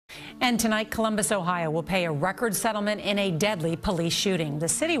And tonight, Columbus, Ohio will pay a record settlement in a deadly police shooting. The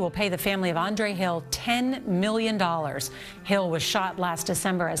city will pay the family of Andre Hill $10 million. Hill was shot last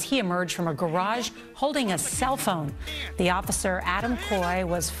December as he emerged from a garage holding a cell phone. The officer, Adam Coy,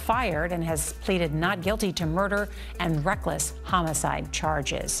 was fired and has pleaded not guilty to murder and reckless homicide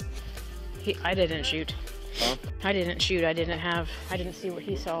charges. I didn't shoot. Huh? I didn't shoot. I didn't see what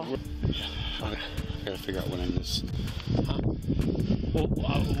he saw. Okay. I gotta figure out when I miss. Huh?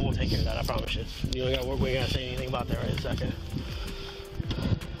 We'll take care of that, I promise you. We ain't gotta say anything about that right in a second.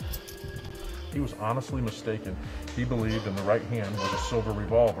 He was honestly mistaken. He believed in the right hand was a silver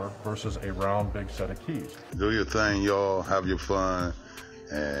revolver versus a round big set of keys. Do your thing, y'all. Have your fun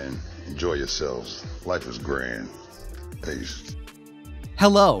and enjoy yourselves. Life is grand. Peace.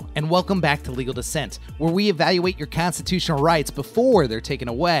 Hello, and welcome back to Legal Dissent, where we evaluate your constitutional rights before they're taken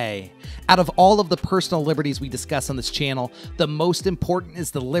away. Out of all of the personal liberties we discuss on this channel, the most important is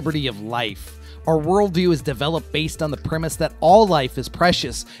the liberty of life. Our worldview is developed based on the premise that all life is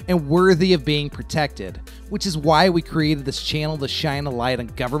precious and worthy of being protected, which is why we created this channel to shine a light on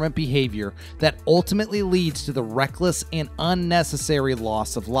government behavior that ultimately leads to the reckless and unnecessary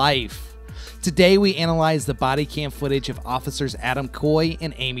loss of life. Today, we analyze the body cam footage of officers Adam Coy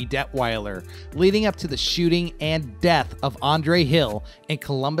and Amy Detweiler, leading up to the shooting and death of Andre Hill in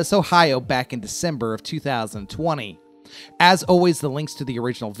Columbus, Ohio back in December of 2020. As always, the links to the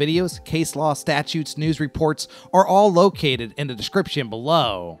original videos, case law, statutes, news reports are all located in the description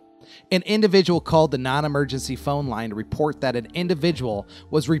below. An individual called the non-emergency phone line to report that an individual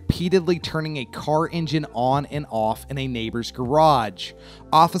was repeatedly turning a car engine on and off in a neighbor's garage.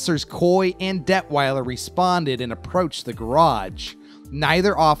 Officers Coy and Detweiler responded and approached the garage.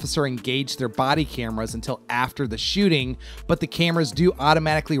 Neither officer engaged their body cameras until after the shooting, but the cameras do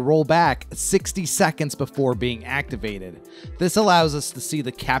automatically roll back 60 seconds before being activated. This allows us to see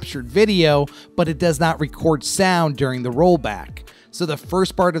the captured video, but it does not record sound during the rollback. So the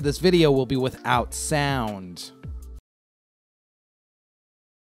first part of this video will be without sound.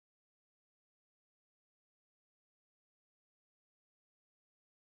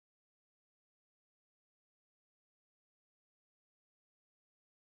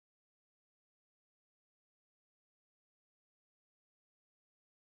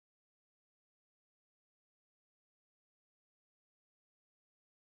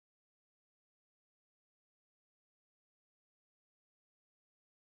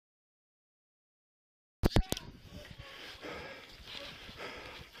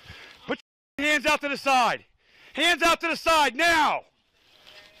 Hands out to the side. Hands out to the side now.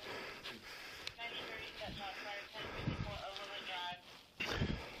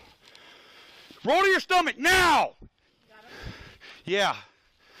 Roll to your stomach now. Yeah.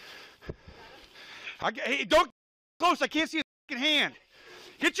 Hey, don't get close. I can't see a fucking hand.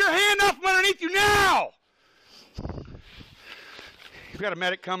 Get your hand up from underneath you now. You've got a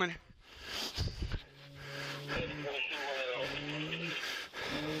medic coming.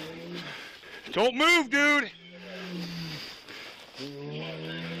 Don't move, dude.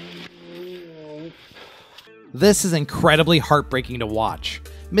 This is incredibly heartbreaking to watch.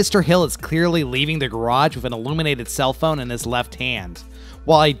 Mr. Hill is clearly leaving the garage with an illuminated cell phone in his left hand.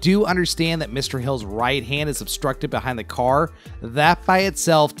 While I do understand that Mr. Hill's right hand is obstructed behind the car, that by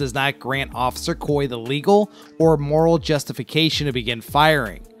itself does not grant Officer Coy the legal or moral justification to begin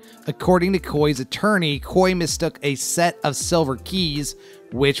firing. According to Coy's attorney, Coy mistook a set of silver keys,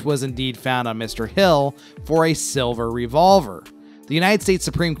 which was indeed found on Mr. Hill, for a silver revolver. The United States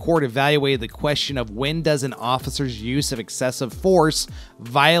Supreme Court evaluated the question of when does an officer's use of excessive force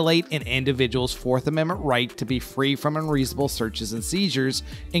violate an individual's Fourth Amendment right to be free from unreasonable searches and seizures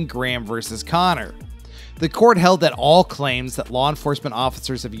in Graham versus Connor. The court held that all claims that law enforcement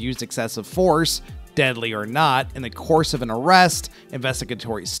officers have used excessive force, deadly or not, in the course of an arrest,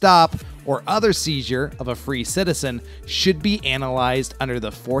 investigatory stop, or other seizure of a free citizen should be analyzed under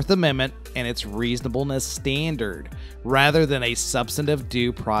the Fourth Amendment and its reasonableness standard, rather than a substantive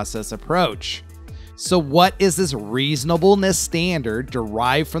due process approach. So what is this reasonableness standard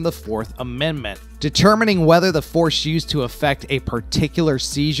derived from the Fourth Amendment? Determining whether the force used to effect a particular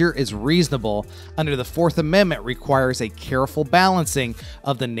seizure is reasonable under the Fourth Amendment requires a careful balancing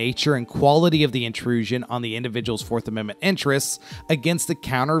of the nature and quality of the intrusion on the individual's Fourth Amendment interests against the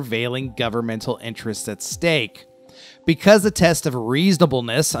countervailing governmental interests at stake. Because the test of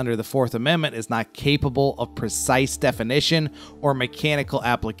reasonableness under the Fourth Amendment is not capable of precise definition or mechanical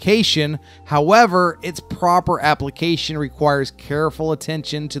application, however, its proper application requires careful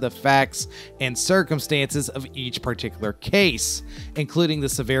attention to the facts and circumstances of each particular case, including the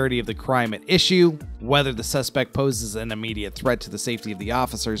severity of the crime at issue, whether the suspect poses an immediate threat to the safety of the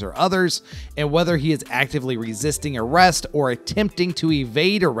officers or others, and whether he is actively resisting arrest or attempting to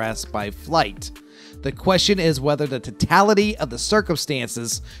evade arrest by flight. The question is whether the totality of the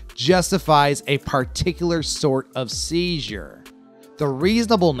circumstances justifies a particular sort of seizure. The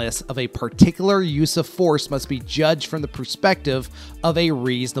reasonableness of a particular use of force must be judged from the perspective of a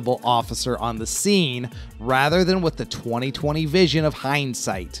reasonable officer on the scene, rather than with the 20/20 vision of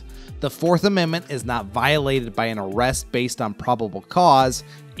hindsight. The Fourth Amendment is not violated by an arrest based on probable cause,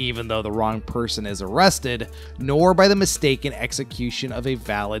 even though the wrong person is arrested, nor by the mistaken execution of a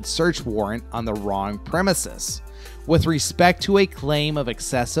valid search warrant on the wrong premises. With respect to a claim of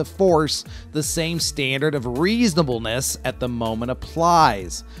excessive force, the same standard of reasonableness at the moment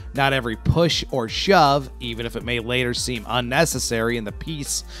applies. Not every push or shove, even if it may later seem unnecessary in the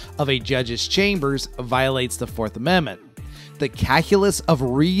peace of a judge's chambers, violates the Fourth Amendment. The calculus of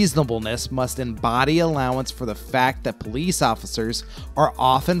reasonableness must embody allowance for the fact that police officers are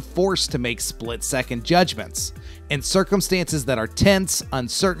often forced to make split-second judgments in circumstances that are tense,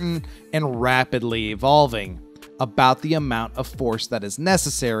 uncertain, and rapidly evolving about the amount of force that is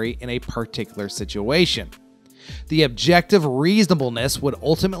necessary in a particular situation. The objective reasonableness would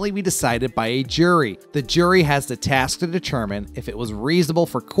ultimately be decided by a jury. The jury has the task to determine if it was reasonable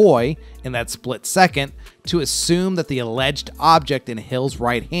for Coy, in that split second, to assume that the alleged object in Hill's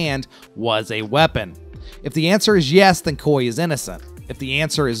right hand was a weapon. If the answer is yes, then Coy is innocent. If the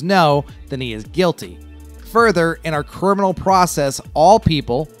answer is no, then he is guilty. Further, in our criminal process, all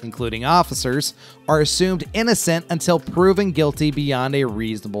people, including officers, are assumed innocent until proven guilty beyond a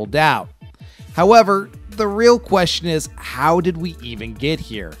reasonable doubt. However, the real question is, how did we even get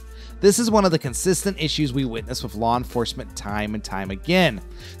here? This is one of the consistent issues we witness with law enforcement time and time again,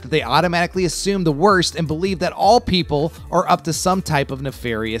 that they automatically assume the worst and believe that all people are up to some type of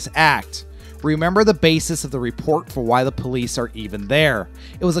nefarious act. Remember the basis of the report for why the police are even there.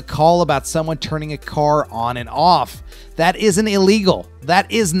 It was a call about someone turning a car on and off. That isn't illegal.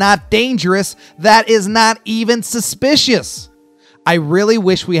 That is not dangerous. That is not even suspicious. I really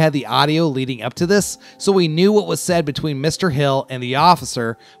wish we had the audio leading up to this so we knew what was said between Mr. Hill and the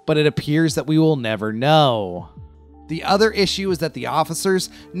officer, but it appears that we will never know. The other issue is that the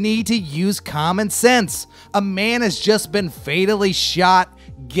officers need to use common sense. A man has just been fatally shot,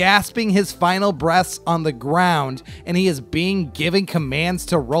 gasping his final breaths on the ground, and he is being given commands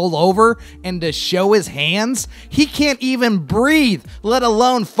to roll over and to show his hands. He can't even breathe, let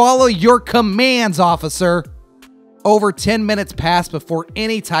alone follow your commands, officer. Over 10 minutes pass before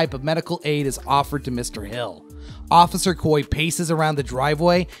any type of medical aid is offered to Mr. Hill. Officer Coy paces around the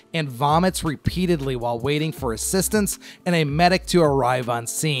driveway and vomits repeatedly while waiting for assistance and a medic to arrive on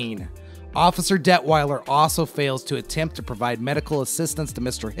scene. Officer Detweiler also fails to attempt to provide medical assistance to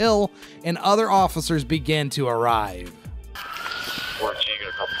Mr. Hill, and other officers begin to arrive. 14, got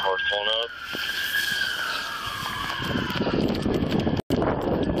a couple cars pulling up.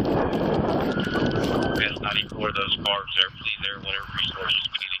 And 94 of those cars there, please, there, whatever resources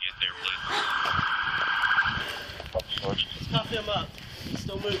we need to get there, please. Stop him up. He's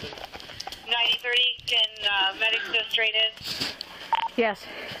still moving. 9030, can medics go straight in? Yes.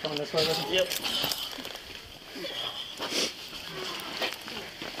 Coming this way with him? Yep.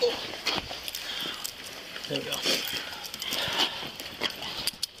 There we go.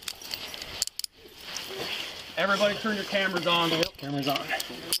 Everybody turn your cameras on. Yep. Cameras on.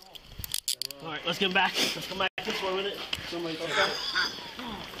 All right, let's get back. Let's come back this way with it. Somebody go back.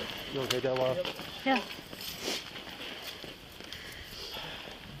 You okay, Delweiler? Yep. Yeah.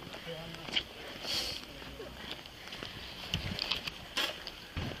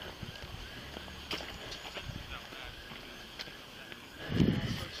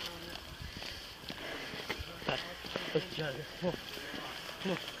 Let's get you out of here. Come on.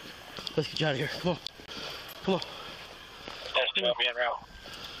 Come on. Let's get you out of here. Come on. Come on. That's to be en route.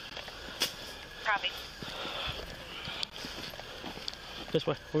 Copy. This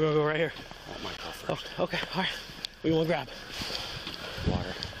way. We're going to go right here. Oh, okay. All right. What do you want to grab?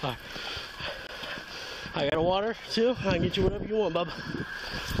 Water. All right. I got a water, too. I can get you whatever you want, bub.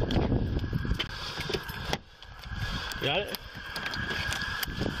 You got it?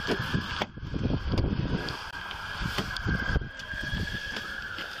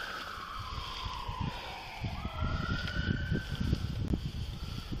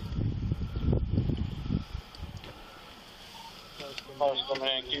 cars coming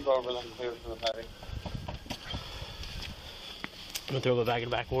in. Keep over them clear for the medic. I'm gonna throw a back in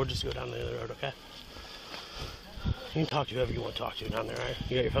the back. We'll just go down the other road, okay? You can talk to whoever you want to talk to down there, right?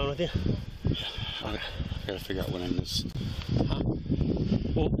 You got your phone with you? Yeah. Okay. I gotta figure out when I'm this. Huh?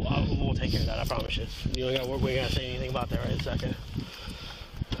 We'll take care of that, I promise you. We ain't gotta say anything about that right in a second.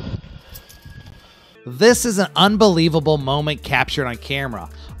 This is an unbelievable moment captured on camera.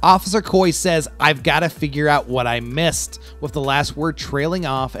 Officer Coy says, "I've got to figure out what I missed," with the last word trailing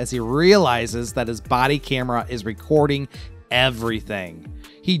off as he realizes that his body camera is recording everything.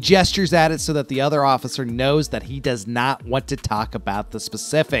 He gestures at it so that the other officer knows that he does not want to talk about the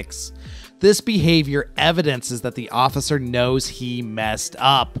specifics. This behavior evidences that the officer knows he messed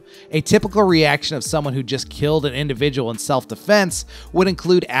up. A typical reaction of someone who just killed an individual in self-defense would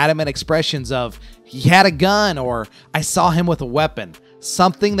include adamant expressions of, "He had a gun," or "I saw him with a weapon,"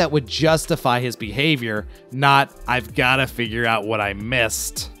 something that would justify his behavior, not "I've got to figure out what I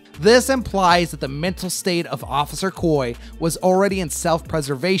missed." This implies that the mental state of Officer Coy was already in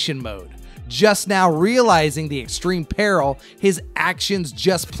self-preservation mode. Just now realizing the extreme peril his actions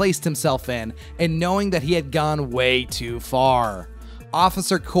just placed himself in, and knowing that he had gone way too far.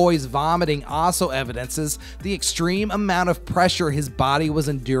 Officer Coy's vomiting also evidences the extreme amount of pressure his body was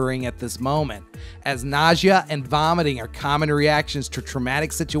enduring at this moment, as nausea and vomiting are common reactions to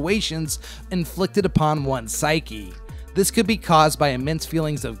traumatic situations inflicted upon one's psyche. This could be caused by immense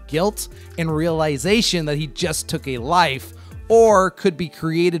feelings of guilt and realization that he just took a life, or could be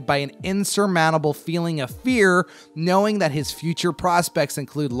created by an insurmountable feeling of fear, knowing that his future prospects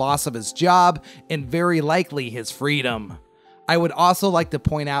include loss of his job and very likely his freedom. I would also like to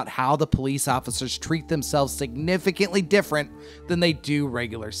point out how the police officers treat themselves significantly different than they do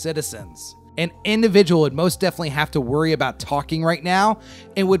regular citizens. An individual would most definitely have to worry about talking right now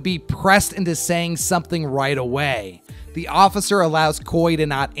and would be pressed into saying something right away. The officer allows Coy to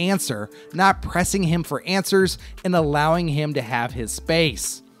not answer, not pressing him for answers and allowing him to have his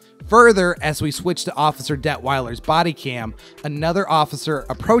space. Further, as we switch to Officer Detweiler's body cam, another officer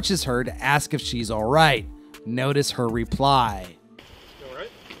approaches her to ask if she's all right. Notice her reply. You all right?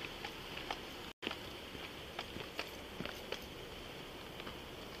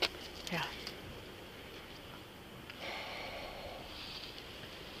 Yeah.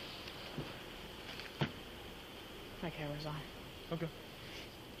 My camera's on. Okay.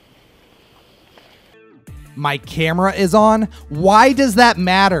 My camera is on? Why does that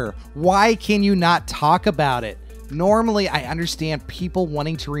matter? Why can you not talk about it? Normally, I understand people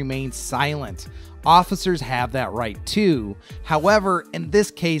wanting to remain silent. Officers have that right too. However, in this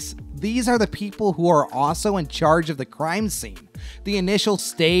case, these are the people who are also in charge of the crime scene, the initial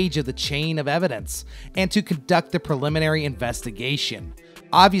stage of the chain of evidence, and to conduct the preliminary investigation.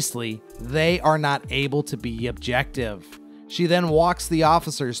 Obviously, they are not able to be objective. She then walks the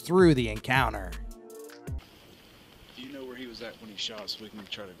officers through the encounter. Do you know where he was at when he shot, so we can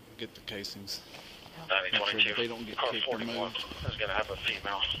try to get the casings? 9022. Sure they don't get car kicked or 41 moved. is going to have a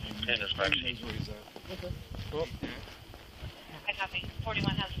female in his back seat. Knows where he's at. Okay. Well, I copy.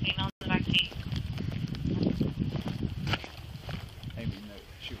 41 has a female in the back seat. Amy, no,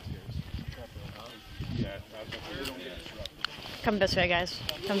 she was here. Yeah, they don't get disrupted. Come this way, guys.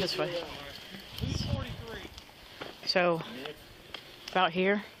 Come this way. So, about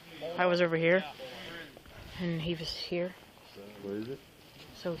here. I was over here. And he was here. Where is it?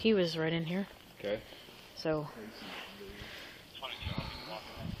 So he was right in here. Okay. So,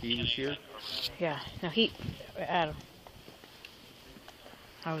 He was here? yeah. No, Adam.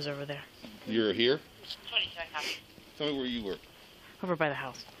 I was over there. You were here? 22, I copy. Tell me where you were. Over by the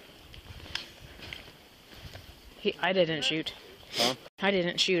house. I didn't shoot. Huh? I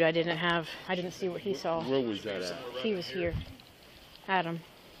didn't shoot. I didn't see what he saw. Where was that at? He was here. Adam.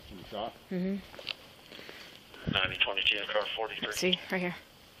 In the shop? Mm-hmm. 9022, car 43. See, right here.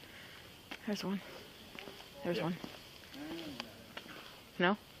 There's one. There's one.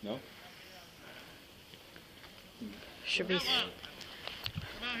 No? No. Should be. Come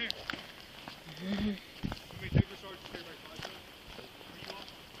out here. Mm-hmm.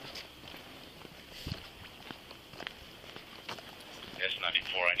 Yes,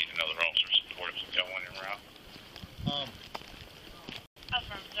 94. I need another officer support if you got one en route. Oh,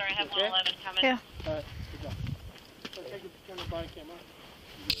 from Missouri, I have 111 coming. Yeah.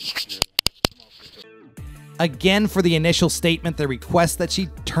 Again, for the initial statement, they request that she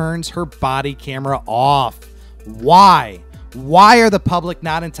turns her body camera off. Why? Why are the public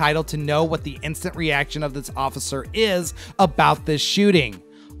not entitled to know what the instant reaction of this officer is about this shooting?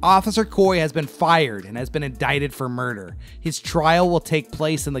 Officer Coy has been fired and has been indicted for murder. His trial will take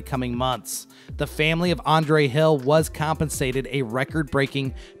place in the coming months. The family of Andre Hill was compensated a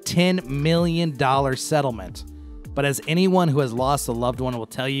record-breaking $10 million settlement. But as anyone who has lost a loved one will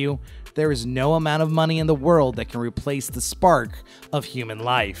tell you, there is no amount of money in the world that can replace the spark of human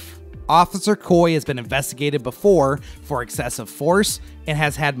life. Officer Coy has been investigated before for excessive force and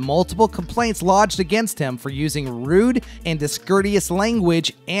has had multiple complaints lodged against him for using rude and discourteous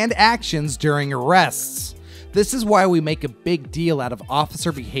language and actions during arrests. This is why we make a big deal out of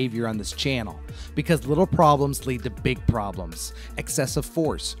officer behavior on this channel, because little problems lead to big problems. Excessive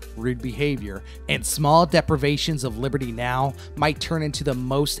force, rude behavior, and small deprivations of liberty now might turn into the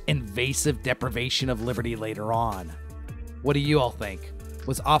most invasive deprivation of liberty later on. What do you all think?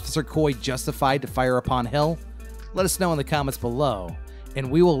 Was Officer Coy justified to fire upon Hill? Let us know in the comments below,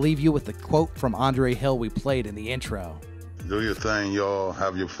 and we will leave you with the quote from Andre Hill we played in the intro. Do your thing, y'all.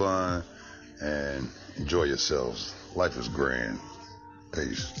 Have your fun and enjoy yourselves. Life is grand.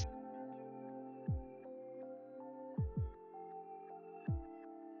 Peace.